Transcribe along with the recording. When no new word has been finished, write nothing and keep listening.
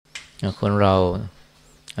คนเรา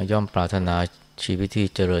ย่อมปรารถนาชีวิตที่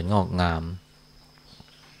เจริญงอกงาม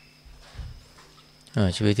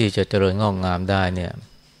ชีวิตที่จะเจริญงอกงามได้เนี่ย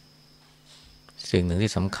สิ่งหนึ่ง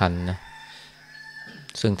ที่สำคัญนะ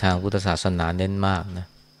ซึ่งทางพุทธศาสนาเน้นมากนะ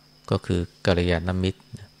ก็คือกัลยาณมิตร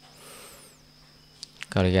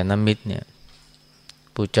กัลยาณมิตรเนี่ย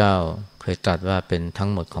ผู้เจ้าเคยตรัสว่าเป็นทั้ง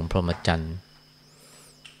หมดของพรหมจรรย์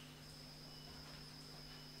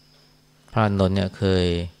พระอานนท์เนี่ยเคย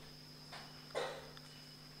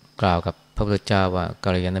กล่าวกับพระพุทธเจ้าว่ากั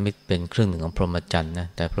ลยาณมิตรเป็นครึ่งหนึ่งของพรหมจรรย์นะ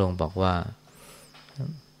แต่พระองค์บอกว่า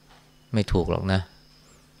ไม่ถูกหรอกนะ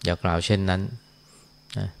อย่ากล่าวเช่นนั้น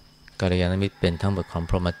นะกัลยาณมิตรเป็นทั้งหมดของ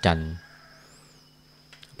พรหมจรรย์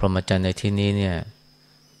พรหมจรรย์ในที่นี้เนี่ย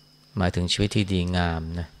หมายถึงชีวิตที่ดีงาม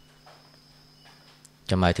นะ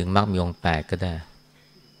จะหมายถึงมรรคมีองค์แปดก็ได้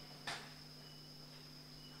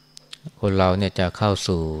คนเราเนี่ยจะเข้า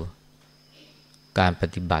สู่การป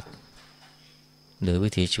ฏิบัติหรือวิ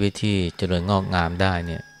ถีชีวิตที่เจริญงอกงามได้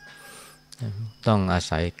เนี่ยต้องอา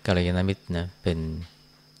ศัยกัลยาณมิตรนะเป็น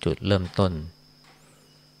จุดเริ่มต้น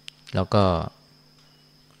แล้วก็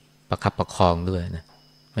ประคับประคองด้วยนะ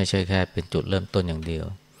ไม่ใช่แค่เป็นจุดเริ่มต้นอย่างเดียว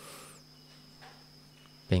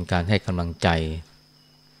เป็นการให้กำลังใจ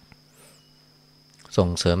ส่ง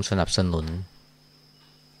เสริมสนับสนุน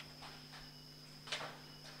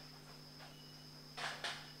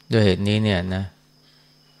ด้วยเหตุนี้เนี่ยนะ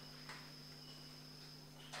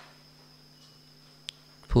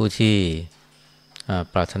ผู้ที่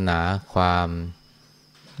ปรารถนาความ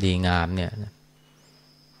ดีงามเนี่ย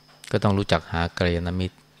ก็ต้องรู้จักหากัลยาณมิ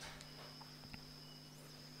ตร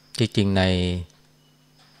ที่จริงใน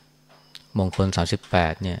มงคล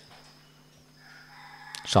38เนี่ย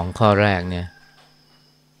2ข้อแรกเนี่ย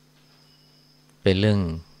เป็นเรื่อง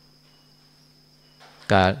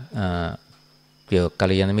การเกี่ยวกับกั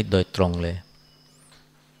ลยาณมิตรโดยตรงเลย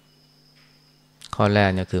ข้อแรก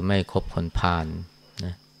เนี่ยคือไม่คบคนพาลน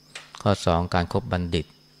ะข้อ2การคบบัณฑิต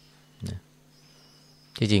นะ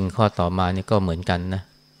ที่จริงข้อต่อมานี่ก็เหมือนกันนะ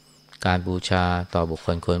การบูชาต่อบุคค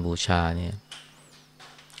ลควรบูชาเนี่ย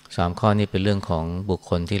3ข้อนี้เป็นเรื่องของบุค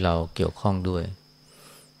คลที่เราเกี่ยวข้องด้วย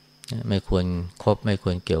ไม่ควรคบไม่ค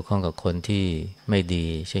วรเกี่ยวข้องกับคนที่ไม่ดี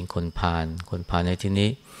เช่นคนพาลในที่นี้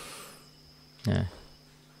นะ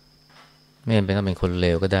ไม่จำเป็นต้องเป็นคนเล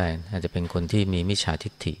วก็ได้อาจจะเป็นคนที่มีมิจฉาทิ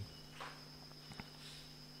ฏฐิ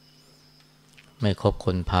ไม่คบค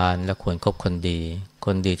นพาลและควรคบคนดี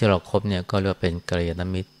ที่เราคบเนี่ยก็เรียกว่าเป็นกัลยาณ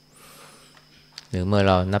มิตรหรือเมื่อเ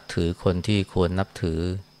รานับถือคนที่ควรนับถือ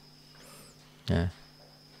นะ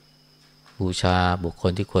บูชาบุคค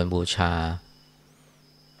ลที่ควรบูชา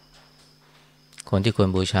คนที่ควร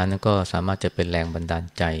บูชานั้นก็สามารถจะเป็นแรงบันดาล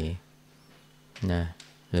ใจนะ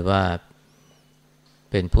หรือว่า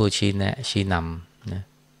เป็นผู้ชี้แนะชี้นำนะ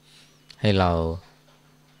ให้เรา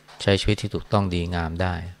ใช้ชีวิตที่ถูกต้องดีงามไ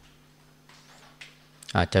ด้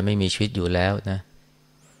อาจจะไม่มีชีวิตอยู่แล้วนะ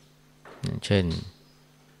เช่น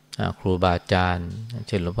ครูบาอาจารย์เ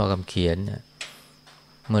ช่นหลวงพ่อคำเขียน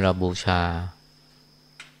เมื่อเราบูชา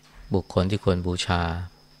บุคคลที่ควรบูช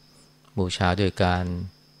าด้วยการ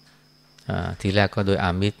ทีแรกก็โดยอ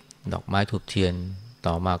ามิสดอกไม้ธูปเทียน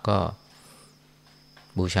ต่อมาก็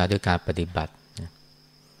บูชาด้วยการปฏิบัติ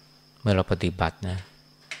เมื่อเราปฏิบัตินะ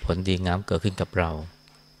ผลดีงามเกิดขึ้นกับเรา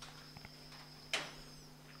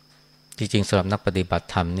จริงๆสำหรับนักปฏิบัติ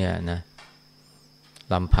ธรรมเนี่ยนะ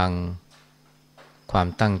ลำพังความ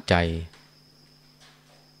ตั้งใจ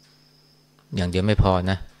อย่างเดียวไม่พอ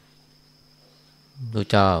นะพระ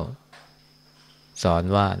เจ้าสอน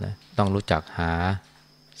ว่านะต้องรู้จักหา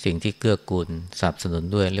สิ่งที่เกื้อกูลสนับสนุน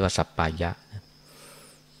ด้วยเรียกว่าสัปปายะ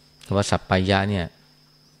คำว่าสัปปายะเนี่ย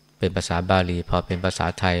เป็นภาษาบาลีพอเป็นภาษา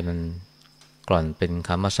ไทยมันกล่อนเป็นค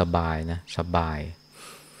ำว่าสบายนะสบาย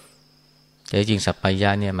แต่จริงสัปปายะ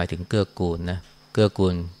เนี่ยหมายถึงเกื้อกูลนะเกื้อกู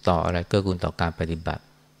ลต่ออะไรเกื้อกูลต่อการปฏิบัติ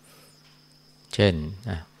เช่น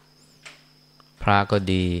พระก็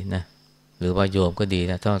ดีนะหรือว่าโยมก็ดี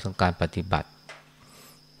นะต้องการปฏิบัติ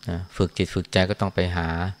นะฝึกจิตฝึกใจก็ต้องไปหา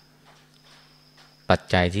ปัจ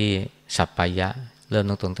จัยที่สัปปายะเริ่ม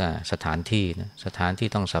ตั้งแต่สถานที่นะสถานที่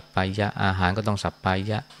ต้องสัปปายะอาหารก็ต้องสัปปา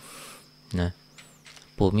ยะนะ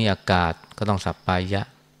ภูมิอากาศก็ต้องสัปปายะ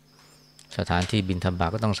สถานที่บิณฑบาต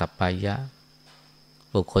ก็ต้องสัปปายะ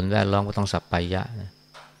บุคคลแวดล้อมก็ต้องสัปปายะนะ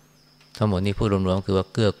ทั้งหมดนี้พูดรวมๆคือว่า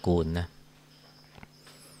เกื้อกูลนะ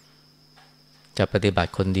จะปฏิบัติ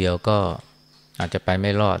คนเดียวก็อาจจะไปไ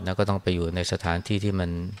ม่รอดนะก็ต้องไปอยู่ในสถานที่ที่มัน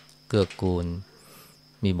เกื้อกูล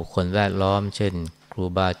มีบุคคลแวดล้อมเช่นครู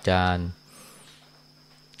บาอาจารย์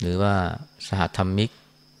หรือว่าสหธรรมิก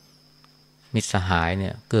มิตรสหายเนี่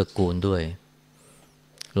ยเกื้อกูลด้วย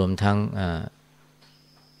รวมทั้ง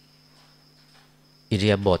อิริ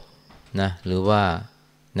ยาบถ นะหรือว่า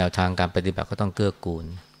แนวทางการปฏิบัติก็ต้องเกื้อกูล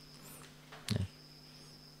นะ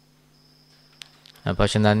เพรา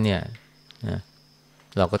ะฉะนั้นเนี่ยนะ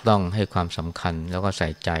เราก็ต้องให้ความสำคัญแล้วก็ใส่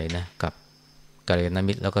ใจนะกับกัลยาณ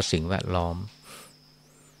มิตรแล้วก็สิ่งแวดล้อม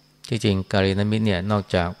ที่จริงกัลยาณมิตรเนี่ยนอก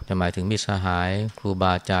จากจะหมายถึงมิตรสหายครูบ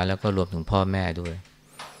าอาจารย์แล้วก็รวมถึงพ่อแม่ด้วย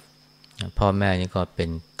พ่อแม่นี่ก็เป็น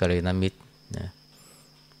กัลยาณมิตรนะ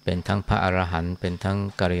เป็นทั้งพระอรหันต์เป็นทั้ง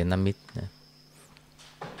กัลยาณมิตรนะ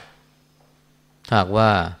ถ้าหากว่า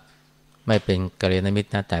ไม่เป็นกัลยาณมิตร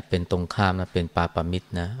นะแต่เป็นตรงข้ามนะเป็นปาปมิตร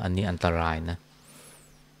นะอันนี้อันตรายนะ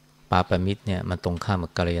ปาปมิตรเนี่ยมันตรงข้ามกั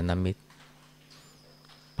บกัลยาณมิตร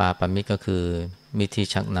ปาปมิตรก็คือมิตรที่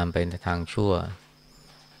ชักนำไปในทางชั่ว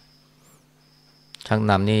ชัก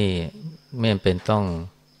นำนี่ไม่จำเป็นต้อง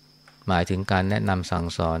หมายถึงการแนะนำสั่ง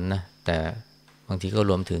สอนนะแต่บางทีก็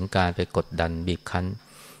รวมถึงการไปกดดันบีบคั้น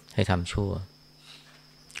ให้ทำชั่ว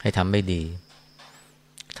ให้ทำไม่ดี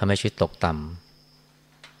ทำให้ชีวิตตกต่ำ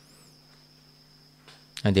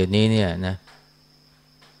เดี๋ยวนี้เนี่ยนะ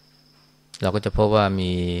เราก็จะพบว่า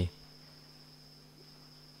มี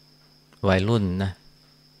วัยรุ่นนะ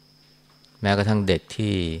แม้กระทั่งเด็ก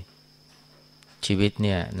ที่ชีวิตเ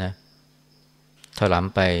นี่ยนะถล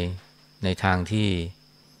ำไปในทางที่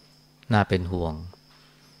น่าเป็นห่วง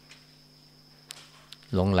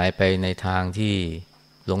หลงไหลไปในทางที่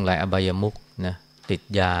หลงไหลอบายมุขนะติด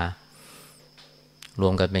ยารว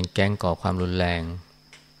มกันเป็นแก๊งก่อความรุนแรง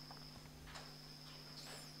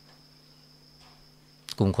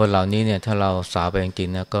กลุ่มคนเหล่านี้เนี่ยถ้าเราสาวไปจริง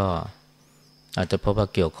ๆนะก็อาจจะพบว่า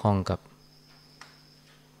เกี่ยวข้องกับ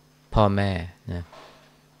พ่อแม่นะ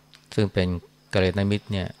ซึ่งเป็นกัลยาณมิตร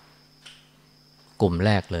เนี่ยกลุ่มแร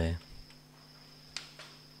กเลย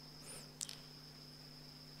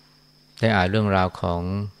ได้อ่านเรื่องราวของ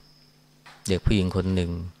เด็กผู้หญิงคนหนึ่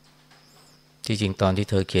งที่จริงตอนที่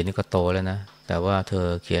เธอเขียนนี่ก็โตแล้วนะแต่ว่าเธอ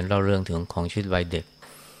เขียนเล่าเรื่องถึงของชีวิตวัยเด็ก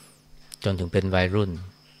จนถึงเป็นวัยรุ่น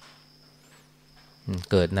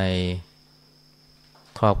เกิดใน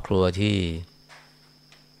ครอบครัวที่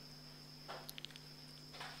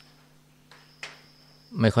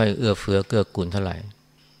ไม่ค่อยเอื้อเฟื้อเกื้อกูลเท่าไหร่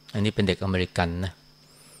อันนี้เป็นเด็กอเมริกันนะ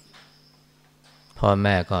พ่อแ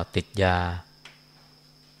ม่ก็ติดยา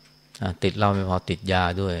ติดเหล้าไม่พอติดยา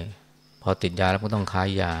ด้วยพอติดยาแล้วก็ต้องค้า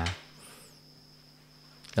ยา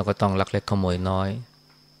แล้วก็ต้องลักเล็กขโมยน้อย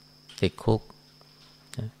ติดคุก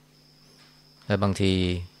และบางที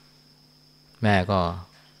แม่ก็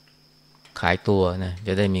ขายตัวนะจ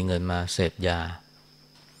ะได้มีเงินมาเสพยา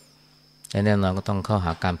และแน่นอนก็ต้องเข้าห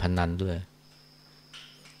าการพนันด้วย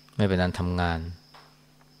ไม่เป็นอันทำงาน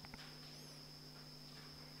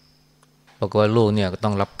ปรากฏว่าลูกเนี่ยก็ต้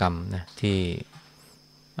องรับกรรมนะที่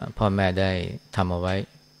พ่อแม่ได้ทำเอาไว้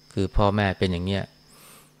คือพ่อแม่เป็นอย่างเนี้ย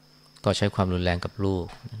ก็ใช้ความรุนแรงกับลูก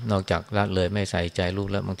นอกจากละเลยไม่ใส่ใจลูก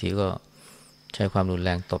แล้วบางทีก็ใช้ความรุนแร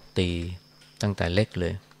งตบตีตั้งแต่เล็กเล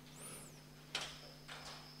ย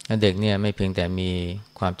เด็กเนี่ยไม่เพียงแต่มี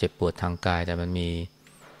ความเจ็บปวดทางกายแต่มันมี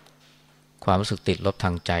ความรู้สึกติดลบท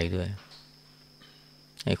างใจด้วย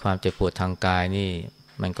ไอ้ความเจ็บปวดทางกายนี่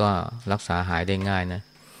มันก็รักษาหายได้ง่ายนะ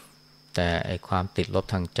แต่ไอ้ความติดลบ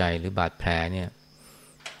ทางใจหรือบาดแผลเนี่ย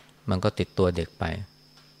มันก็ติดตัวเด็กไป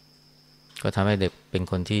ก็ทำให้เด็กเป็น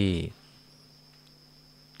คนที่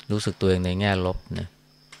รู้สึกตัวเองในแง่ลบนะ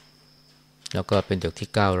แล้วก็เป็นเด็กที่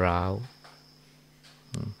ก้าวร้าว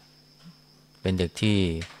เป็นเด็กที่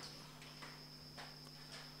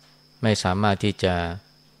ไม่สามารถที่จะ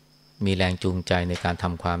มีแรงจูงใจในการท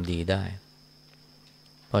ำความดีได้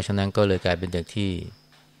เพราะฉะนั้นก็เลยกลายเป็นเด็กที่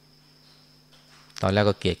ตอนแรก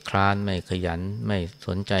ก็เกียจคร้านไม่ขยันไม่ส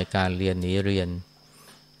นใจการเรียนหนีเรียน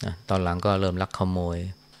นะตอนหลังก็เริ่มลักขโมย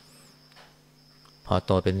พอโ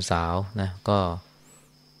ตเป็นสาวนะ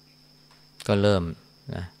ก็เริ่ม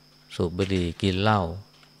นะสูบบุหรี่กินเหล้า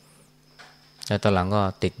แล้วตอนหลังก็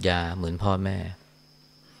ติดยาเหมือนพ่อแม่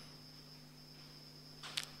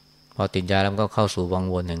พอติดยาแล้วก็เข้าสู่วัง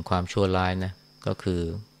วนแห่งความชั่วร้ายนะก็คือ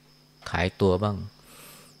ขายตัวบ้าง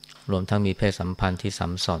รวมทั้งมีเพศสัมพันธ์ที่ซ้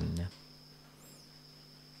ำซ้อนนะ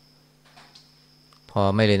พอ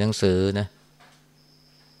ไม่เรียนหนังสือนะ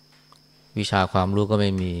วิชาความรู้ก็ไ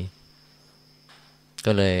ม่มี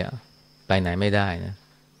ก็เลยไปไหนไม่ได้นะ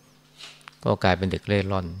ก็กลายเป็นเด็กเร่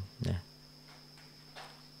ร่อนนะ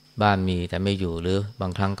บ้านมีแต่ไม่อยู่หรือบา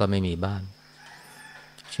งครั้งก็ไม่มีบ้าน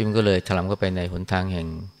ชีวิตก็เลยถลำเข้าไปในหนทางแห่ง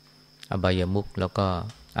อบายมุขแล้วก็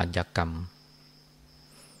อาชญากรรม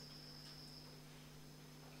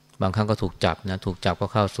บางครั้งก็ถูกจับนะถูกจับก็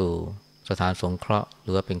เข้าสู่สถานสงเคราะห์ห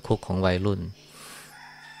รือว่าเป็นคุกของวัยรุ่น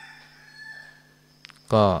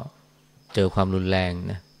ก็เจอความรุนแรง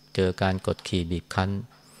นะเจอการกดขี่บีบคั้น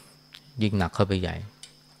ยิ่งหนักเข้าไปใหญ่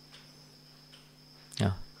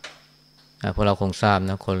พวกเราคงทราบ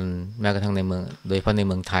นะคนแม้กระทั่งในเมืองโดยเฉพาะในเ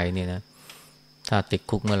มืองไทยเนี่ยนะถ้าติด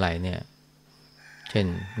คุกเมื่อไหร่เนี่ยเช่น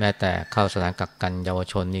แม้แต่เข้าสถานกักกันเยาว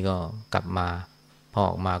ชนนี่ก็กลับมาพอ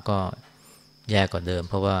ออกมาก็แย่กว่าเดิม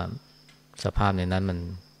เพราะว่าสภาพในนั้นมัน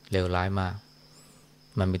เลวร้ายมาก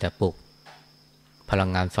มันมีแต่ปลุกพลัง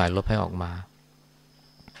งานฝ่ายลบให้ออกมา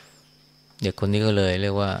เด็กคนนี้ก็เลยเรี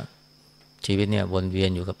ยกว่าชีวิตเนี่ยวนเวียน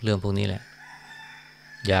อยู่กับเรื่องพวกนี้แหละ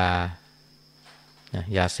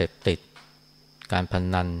ยาเสพติดการพ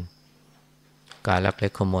นันการลักเล็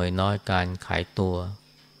กขโมยน้อยการขายตัว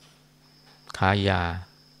ค้ายา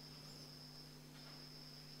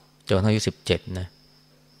จนอายุ17นะ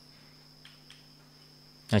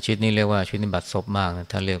ชีวิตนี้เรียกว่าชีวิตนี้บัดซบมากนะ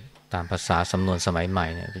ถ้าเรียกตามภาษาสำนวนสมัยใหม่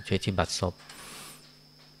เนี่ยเป็นชีวิตที่บัดซบ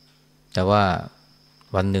แต่ว่า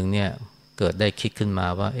วันหนึ่งเนี่ยเกิดได้คิดขึ้นมา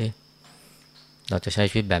ว่าเอ๊ะเราจะใช้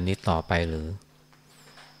ชีวิตแบบนี้ต่อไปหรือ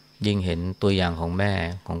ยิ่งเห็นตัวอย่างของแม่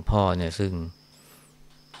ของพ่อเนี่ยซึ่ง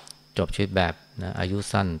จบชีวิตแบบนะอายุ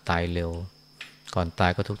สั้นตายเร็วก่อนตา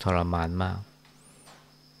ยก็ทุกข์ทรมานมาก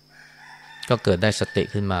ก็เกิดได้สติ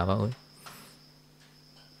ขึ้นมาว่า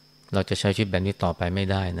เราจะใช้ชีวิตแบบนี้ต่อไปไม่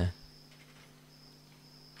ได้นะ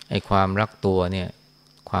ไอ้ความรักตัวเนี่ย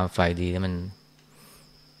ความใฝ่ดีเนี่ย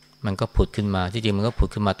มันก็ผุดขึ้นมาที่จริงมันก็ผุด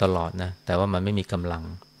ขึ้นมาตลอดนะแต่ว่ามันไม่มีกำลัง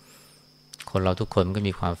คนเราทุกคนก็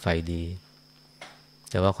มีความใฝ่ดี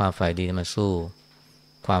แต่ว่าความใฝ่ดีมันสู้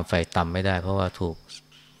ความใฝ่ต่ำไม่ได้เพราะว่าถู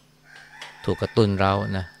กกระตุ้นเร้า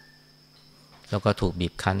นะแล้วก็ถูกบี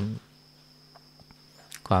บคั้น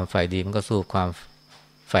ความใฝ่ดีมันก็สู้ความ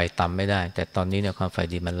ใฝ่ต่ำไม่ได้แต่ตอนนี้เนี่ยความใฝ่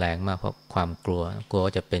ดีมันแรงมากเพราะความกลัวว่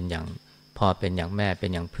าจะเป็นอย่างพ่อเป็นอย่างแม่เป็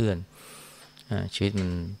นอย่างเพื่อนชีวิตมัน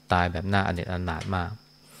ตายแบบน่าอเนจอนาถมาก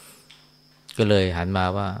ก็เลยหัน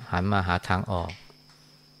มาหาทางออก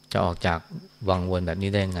จะออกจากวังวนแบบนี้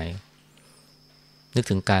ได้ไงนึก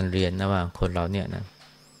ถึงการเรียนนะว่าคนเราเนี่ยนะ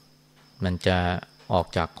มันจะออก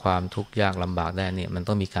จากความทุกข์ยากลำบากได้เนี่ยมัน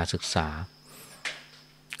ต้องมีการศึกษา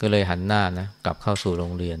ก็เลยหันหน้านะกลับเข้าสู่โร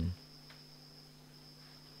งเรียน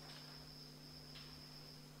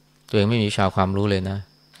ตัวเองไม่มีวิชาความรู้เลยนะ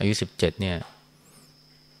อายุ17เนี่ย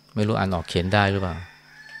ไม่รู้อ่านออกเขียนได้หรือเปล่า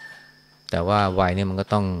แต่ว่าวัยเนี่ยมันก็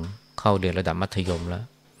ต้องเข้าเรียนระดับมัธยมแล้ว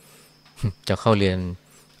จะเข้าเรียน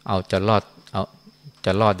จะร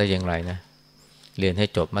อดได้อย่างไรนะเรียนให้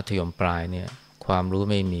จบมัธยมปลายเนี่ยความรู้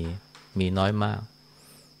ไม่มีน้อยมาก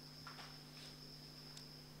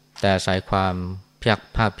แต่อาศัยความ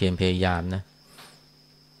ภาคเพียรพยายามนะ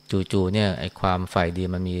จู่ๆเนี่ยไอ้ความใฝ่ดี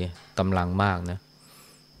มันมีกำลังมากนะ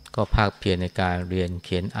ก็ภาคเพียรในการเรียนเ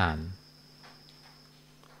ขียนอ่าน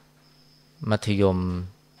มัธยม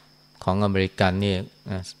ของอเมริกันนี่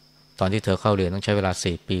ตอนที่เธอเข้าเรียนต้องใช้เวลา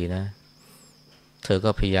4 ปีนะเธอก็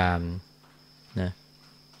พยายามนะ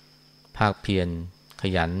ภาคเพียรข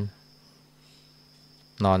ยัน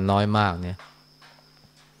นอนน้อยมากเนี่ย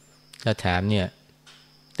และแถมเนี่ย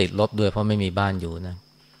ติดลบด้วยเพราะไม่มีบ้านอยู่นะ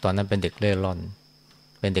ตอนนั้นเป็นเด็กเร่ร่อน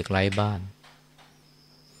เป็นเด็กไร้บ้าน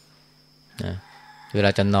นะเวล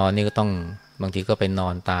าจะนอนนี่ก็ต้องบางทีก็ไปนอ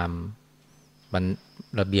นตาม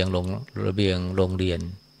ระเบียงโรงเรียน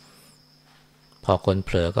พอคนเผ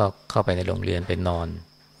ลอก็เข้าไปในโรงเรียนไปนอน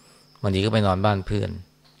บางทีก็ไปนอนบ้านเพื่อน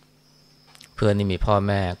นี่มีพ่อแ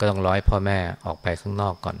ม่ก็ต้องรอให้พ่อแม่ออกไปข้างนอ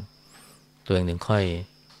กก่อนตัวเองถึงค่อย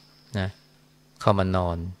นะเข้ามานอ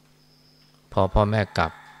นพอพ่อแม่กลั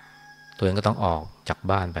บตัวเองก็ต้องออกจาก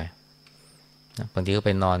บ้านไปนะบางทีก็ไ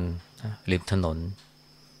ปนอนริมถนน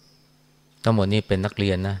ทั้งหมดนี้เป็นนักเรี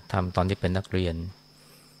ยนนะทำตอนที่เป็นนักเรียน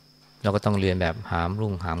เราก็ต้องเรียนแบบหาม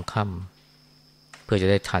รุ่งหามค่ำเพื่อจะ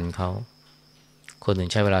ได้ทันเขาคนอื่น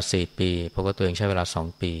ใช้เวลา4 ปีเพราะว่าตัวเองใช้เวลา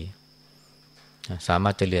2 ปีสามา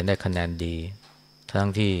รถจะเรียนได้คะแนนดีทั้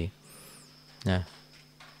งที่นะ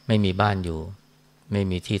ไม่มีบ้านอยู่ไม่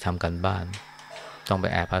มีที่ทำกันบ้านต้องไป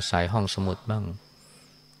แอบอาศัยห้องสมุดบ้าง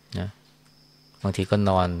นะบางทีก็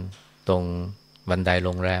นอนตรงบันไดโร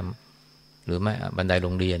งแรมหรือไม่บันไดโร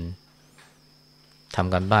งเรียนท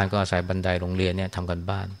ำกันบ้านก็อาศัยบันไดโรงเรียนเนี่ยทำกัน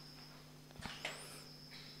บ้าน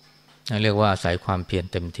เรียกว่าอาศัยความเพียร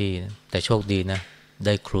เต็มที่นะแต่โชคดีนะไ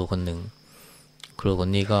ด้ครูคนหนึ่งครูคน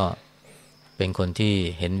นี้ก็เป็นคนที่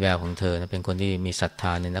เห็นแววของเธอนะเป็นคนที่มีศรัทธ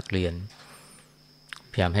าในนักเรียน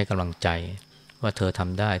พยายามให้กำลังใจว่าเธอท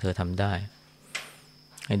ำได้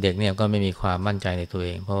ไอ้เด็กเนี่ยก็ไม่มีความมั่นใจในตัวเอ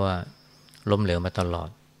งเพราะว่าล้มเหลวมาตลอด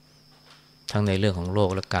ทั้งในเรื่องของโลก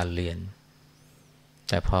และการเรียน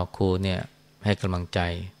แต่พอครูเนี่ยให้กำลังใจ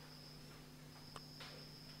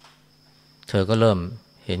เธอก็เริ่ม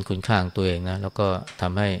เห็นคุณค่าของตัวเองนะแล้วก็ท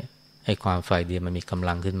ำให้ความใฝ่ดีมันมีกำ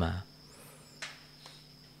ลังขึ้นมา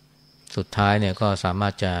สุดท้ายเนี่ยก็สามา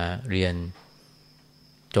รถจะเรียน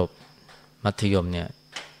จบมัธยมเนี่ย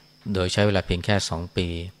โดยใช้เวลาเพียงแค่2 ปี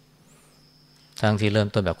ทั้งที่เริ่ม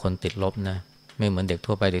ต้นแบบคนติดลบนะไม่เหมือนเด็ก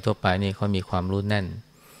ทั่วไปเด็กทั่วไปนี่เขามีความรู้แน่น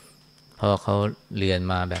เพราะเขาเรียน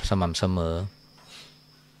มาแบบสม่ำเสมอ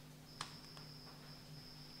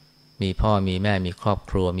มีพ่อมีแม่มีครอบ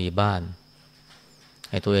ครัวมีบ้าน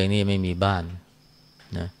ไอ้ตัวเองนี่ไม่มีบ้าน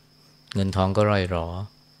นะเงินทองก็ร่อยหรอ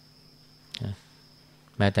นะ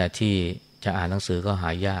แม้แต่ที่จะอ่านหนังสือก็หา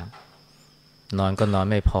ยากนอนก็นอน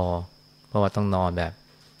ไม่พอเพราะว่าต้องนอนแบบ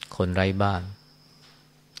คนไร้บ้าน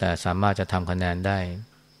แต่สามารถจะทำคะแนนได้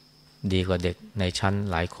ดีกว่าเด็กในชั้น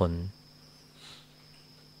หลายคน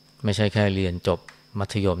ไม่ใช่แค่เรียนจบมั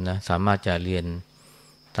ธยมนะสามารถ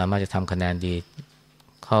จะทำคะแนนดี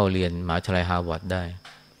เข้าเรียนมหาวิทยาลัยฮาร์วาร์ดได้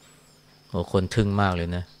โอ้คนทึ่งมากเลย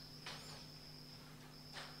นะ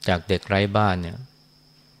จากเด็กไร้บ้านเนี่ย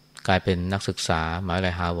กลายเป็นนักศึกษามหาวิทยา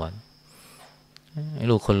ลัยฮาร์วาร์ด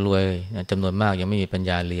ลูกคนรวยจำนวนมากยังไม่มีปัญ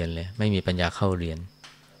ญาเรียนเลยไม่มีปัญญาเข้าเรียน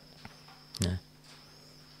นะ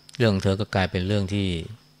เรื่องของเธอก็กลายเป็นเรื่องที่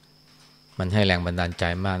มันให้แรงบันดาลใจ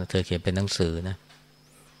มากนะเธอเขียนเป็นหนังสือนะ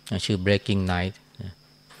ชื่อ Breaking Night นะ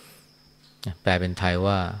แปลเป็นไทย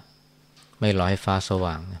ว่าไม่รอให้ฟ้าส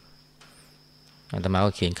ว่างนะอาตมา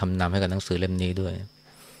ก็เขียนคำนำให้กับหนังสือเล่มนี้ด้วย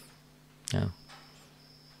นะ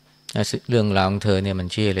เรื่องราวของเธอเนี่ยมัน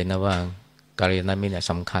ชี้เลยนะว่ากัลยาณมิตรเนี่ย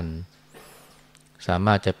สำคัญสาม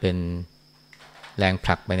ารถจะเป็นแรงผ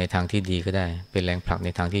ลักไปในทางที่ดีก็ได้เป็นแรงผลักใน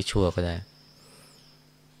ทางที่ชั่วก็ได้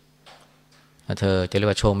เธอจะเรียก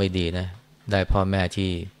ว่าโชคไม่ดีนะได้พ่อแม่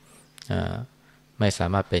ที่ไม่สา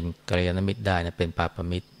มารถเป็นกัลยาณมิตรได้นะเป็นปาป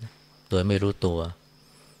มิตรโดยไม่รู้ตัว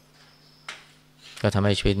ก็ทำใ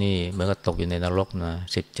ห้ชีวิตนี่เหมือนกับตกอยู่ในนรกนะ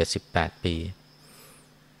17-18 ปี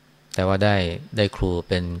แต่ว่าได้ครู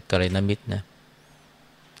เป็นกัลยาณมิตรนะ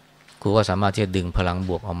ครูก็สามารถที่จะดึงพลังบ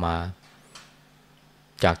วกออกมา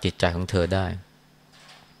จากจิตใจของเธอได้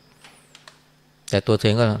แต่ตัวเธอเ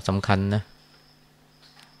องก็สำคัญนะ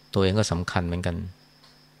ตัวเองก็สำคัญเหมือนกัน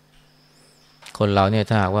คนเราเนี่ย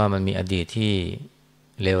ถ้าหากว่ามันมีอดีตที่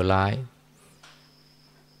เลวร้าย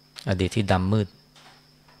อดีตที่ดำมืด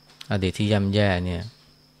อดีตที่ย่ำแย่เนี่ย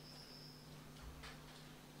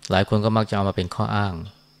หลายคนก็มักจะเอามาเป็นข้ออ้าง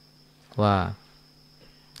ว่า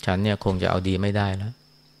ฉันเนี่ยคงจะเอาดีไม่ได้แล้ว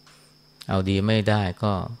เอาดีไม่ได้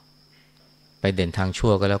ก็ไปเด่นทางชั่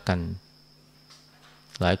วก็แล้วกัน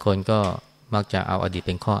หลายคนก็มักจะเอาอดีตเ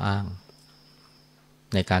ป็นข้ออ้าง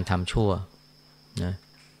ในการทำชั่วนะ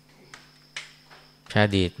ใช้อ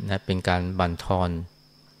ดีตนะเป็นการบั่นทอน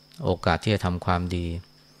โอกาสที่จะทำความดี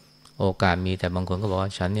โอกาสมีแต่บางคนก็บอกว่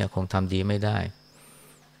าฉันเนี่ยคงทำดีไม่ได้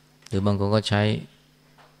หรือบางคนก็ใช้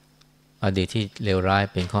อดีตที่เลวร้าย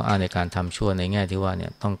เป็นข้ออ้างในการทำชั่วในแง่ที่ว่าเนี่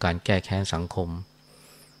ยต้องการแก้แค้นสังคม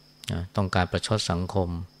นะต้องการประชดสังคม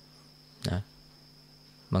นะ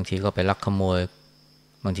บางทีก็ไปลักขโมย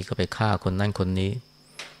บางทีก็ไปฆ่าคนนั่นคนนี้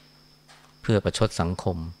เพื่อประชดสังค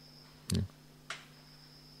มนะ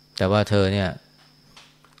แต่ว่าเธอเนี่ย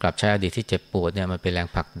กลับใช้อดีตที่เจ็บปวดเนี่ยมันเป็นแรง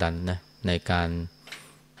ผลักดันนะในการ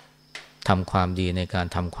ทำความดีในการ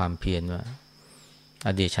ทำความเพียรว่าอ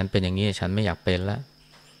ดีตฉันเป็นอย่างนี้ฉันไม่อยากเป็นแล้ว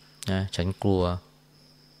นะฉันกลัว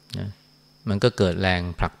นะมันก็เกิดแรง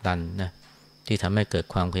ผลักดันนะที่ทำให้เกิด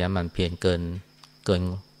ความขยันหมั่นเพียรเกิน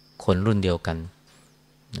คนรุ่นเดียวกัน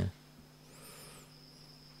นะ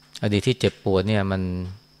อดีตที่เจ็บปวดเนี่ย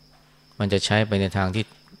มันจะใช้ไปในทางที่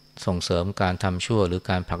ส่งเสริมการทำชั่วหรือ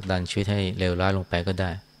การผลักดันชีวิตให้เลวร้ายลงไปก็ไ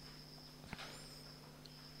ด้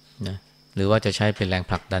นะหรือว่าจะใช้เป็นแรง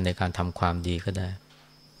ผลักดันในการทำความดีก็ได้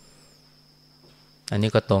อันนี้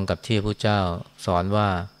ก็ตรงกับที่พระเจ้าสอนว่า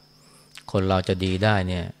คนเราจะดีได้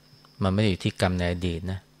เนี่ยมันไม่ได้อยู่ที่กรรมในอดีต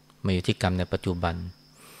นะมันอยู่ที่กรรมในปัจจุบัน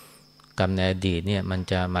กรรมในอดีตเนี่ยมัน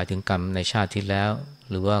จะหมายถึงกรรมในชาติที่แล้ว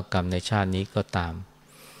หรือว่ากรรมในชาตินี้ก็ตาม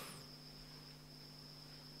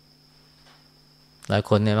หลาย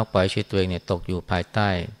คนเนี่ยมักปล่อยชีวิตตัวเองเนี่ยตกอยู่ภายใต้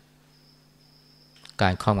กา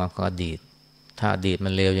รครอบงำของอดีตถ้าอดีตมั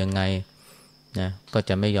นเลวยังไงนะก็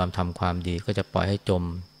จะไม่ยอมทำความดีก็จะปล่อยให้จม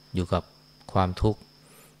อยู่กับความทุกข์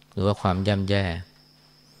หรือว่าความย่ำแย่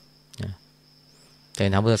นะแต่ใ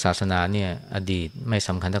นทางพุทธศาสนาเนี่ยอดีตไม่ส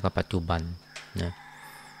ำคัญเท่ากับปัจจุบันนะ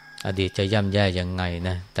อดีตจะย่ำแย่ยังไงน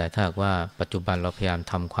ะแต่ถ้าว่าปัจจุบันเราพยายาม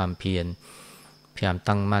ทำความเพียรพยายาม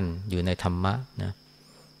ตั้งมั่นอยู่ในธรรมะนะ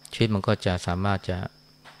ชีวิตมันก็จะสามารถจะ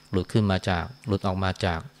หลุดออกมาจ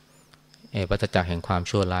ากวัฏจักรแห่งความ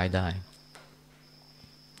ชั่วร้ายได้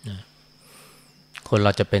นะคนเร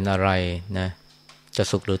าจะเป็นอะไรนะจะ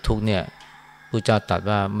สุขหรือทุกข์เนี่ยพระเจ้าตรัส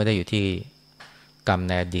ว่าไม่ได้อยู่ที่กรรมใ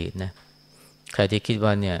นอดีตนะใครที่คิดว่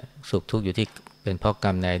าเนี่ยสุขทุกข์อยู่ที่เป็นเพราะกร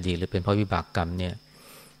รมในอดีตหรือเป็นเพราะวิบากกรรมเนี่ย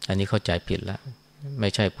อันนี้เข้าใจผิดแล้วไม่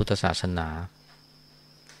ใช่พุทธศาสนา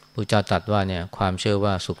พระเจ้าตรัสว่าเนี่ยความเชื่อ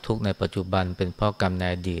ว่าสุขทุกข์ในปัจจุบันเป็นเพราะกรรมใน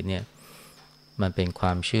อดีตเนี่ยมันเป็นคว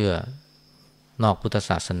ามเชื่อ นอกพุทธ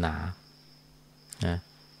ศาสนานะ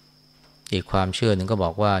อีกความเชื่อหนึ่งก็บ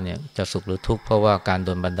อกว่าเนี่ยจะสุขหรือทุกข์เพราะว่าการโด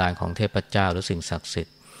นบันดาลของเทพเจ้าหรือสิ่งศักดิ์สิท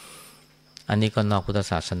ธิ์อันนี้ก็นอกพุทธ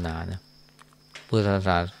ศาสนานะ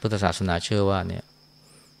พุทธศาสนาเชื่อว่าเนี่ย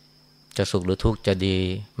จะสุขหรือทุกข์จะดี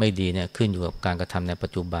ไม่ดีเนี่ยขึ้นอยู่กับการกระทำในปั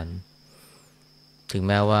จจุบันถึงแ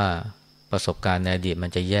ม้ว่าประสบการณ์ในอดีตมัน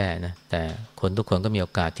จะแย่นะแต่คนทุกคนก็มีโอ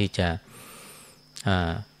กาสที่จะ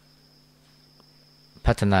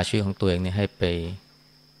พัฒนาชีวิตของตัวเองเนี่ยให้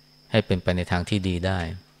เป็นไปในทางที่ดีได้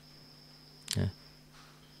นะ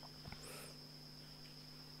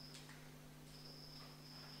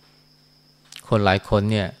คนหลายคน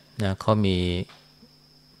เนี่ยนะเขามี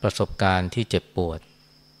ประสบการณ์ที่เจ็บปวด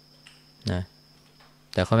นะ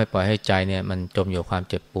แต่เขาไม่ปล่อยให้ใจเนี่ยมันจมอยู่กับความ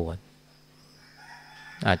เจ็บปวด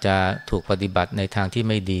อาจจะถูกปฏิบัติในทางที่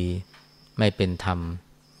ไม่ดีไม่เป็นธรรม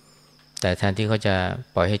แต่แทนที่เขาจะ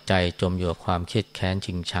ปล่อยให้ใจจมอยู่กับความเครียดแค้น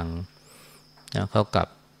ชิงชังนะเขากลับ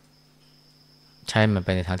ใช้มันไป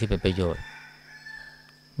ในทางที่เป็นประโยชน์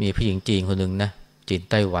มีผู้หญิงจีนคนหนึ่งนะจีน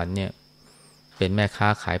ไต้หวันเนี่ยเป็นแม่ค้า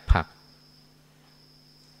ขายผัก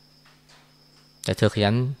แต่เธอขยั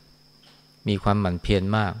นมีความหมั่นเพียร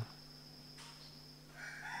มาก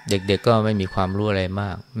เด็กๆก็ไม่มีความรู้อะไรม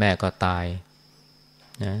ากแม่ก็ตาย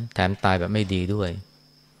นะแถมตายแบบไม่ดีด้วย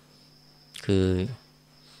คือ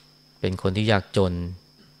เป็นคนที่ยากจน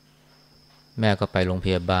แม่ก็ไปโรงพ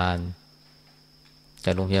ยาบาลแ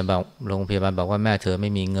ต่โรงพยาบาลบอกว่าแม่เธอไ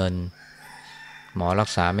ม่มีเงินหมอรัก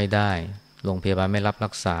ษาไม่ได้โรงพยาบาลไม่รับรั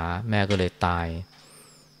กษาแม่ก็เลยตาย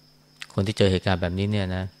คนที่เจอเหตุการณ์แบบนี้เนี่ย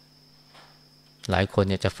นะหลายคน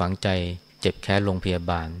เนี่ยจะฝังใจเจ็บแค้นโรงพยา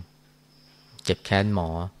บาลเจ็บแค้นหมอ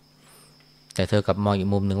แต่เธอกลับมองอีก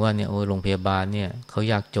มุมหนึ่งว่าเนี่ยโอ้โรงพยาบาลเนี่ยเขา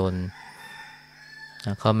ยากจนน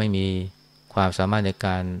ะเขาไม่มีความสามารถในก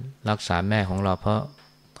ารรักษาแม่ของเราเพราะ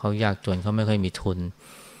เขายากจนเขาไม่ค่อยมีทุน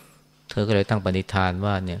เธอก็เลยตั้งปณิธาน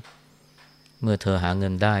ว่าเนี่ยเมื่อเธอหาเงิ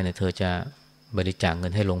นได้เนี่ยเธอจะบริจาคเงิ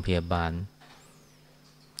นให้โรงพยาบาล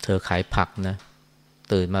เธอขายผักนะ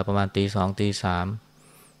ตื่นมาประมาณตี 2ตี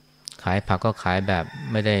 3ขายผักก็ขายแบบ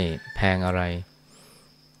ไม่ได้แพงอะไร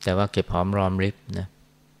แต่ว่าเก็บหอมรอมริบนะ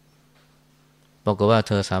บอกว่าเ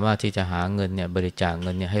ธอสามารถที่จะหาเงินเนี่ยบริจาคเ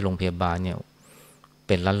งินเนี่ยให้โรงพยาบาลเนี่ยเ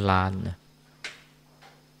ป็นล้านๆนะ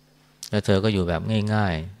แล้วเธอก็อยู่แบบง่า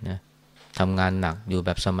ยๆนะทำงานหนักอยู่แบ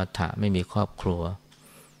บสมถะไม่มีครอบครัว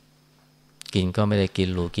กินก็ไม่ได้กิน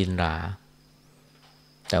หรูกินหรา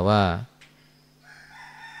แต่ว่า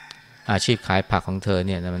อาชีพขายผักของเธอเ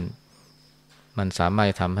นี่ยมันสามารถ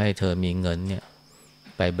ทำให้เธอมีเงินเนี่ย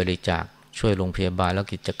ไปบริจาคช่วยโรงพยาบาลแล้ว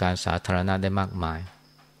กิจการสาธารณะได้มากมาย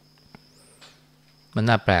มัน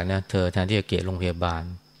น่าแปลกนะเธอแทนที่จะเกลียดโรงพยาบาล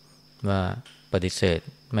ว่าปฏิเสธ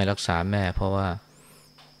ไม่รักษาแม่เพราะว่า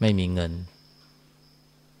ไม่มีเงิน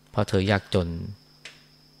เพราะเธอยากจน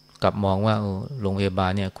กลับมองว่าโรงพยาบา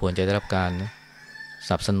ลเนี่ยควรจะได้รับการส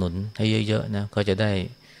นับสนุนให้เยอะๆนะก็จะได้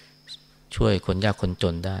ช่วยคนยากคนจ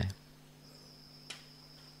นได้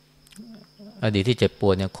อดีตที่เจ็บป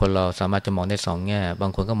วดเนี่ยคนเราสามารถจะมองได้สองแง่บา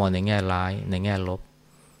งคนก็มองในแง่ร้ายในแง่ลบ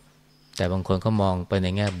แต่บางคนก็มองไปใน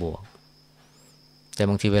แง่บวกแต่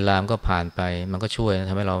บางทีเวลามันก็ผ่านไปมันก็ช่วย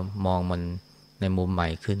ทำให้เรามองมันในมุมใหม่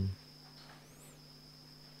ขึ้น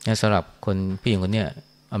สำหรับคนผู้หญิงคนนี้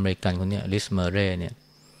อเมริกันคนนี้ลิสเมอร์เร่เนี่ย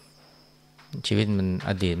ชีวิตมัน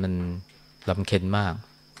อดีตมันลำเค็ญมาก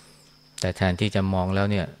แต่แทนที่จะมองแล้ว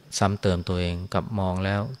เนี่ยซ้ำเติมตัวเองกับมองแ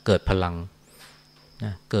ล้วเกิดพลังน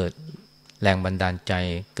ะเกิดแรงบันดาลใจ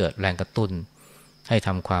เกิดแรงกระตุ้นให้ท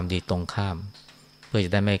ำความดีตรงข้ามเพื่อจะ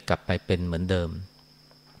ได้ไม่กลับไปเป็นเหมือนเดิม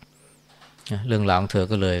เรื่องราวของเธอ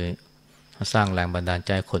ก็เลยสร้างแรงบันดาลใ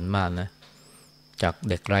จคนมากนะจาก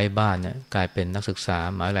เด็กไร้บ้านเนี่ยกลายเป็นนักศึกษา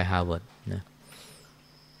มหาวิทยาลัยฮาร์วาร์ดนะ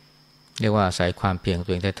เรียกว่าอาศัยความเพียรของ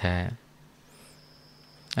ตัวเองแท้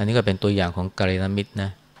ๆอันนี้ก็เป็นตัวอย่างของกัลยาณมิตรน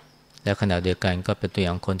ะและขณะเดียวกันก็เป็นตัวอย่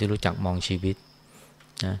างคนที่รู้จักมองชีวิต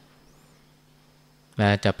นะแม้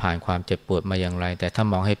จะผ่านความเจ็บปวดมาอย่างไรแต่ถ้า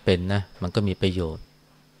มองให้เป็นนะมันก็มีประโยชน์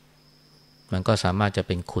มันก็สามารถจะเ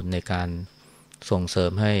ป็นคุณในการส่งเสริ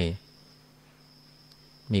มให้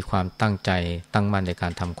มีความตั้งใจตั้งมั่นในกา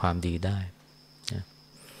รทำความดีได้นะ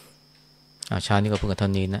เช้านี้ก็เพิ่งเท่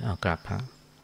านี้นะกราบพระ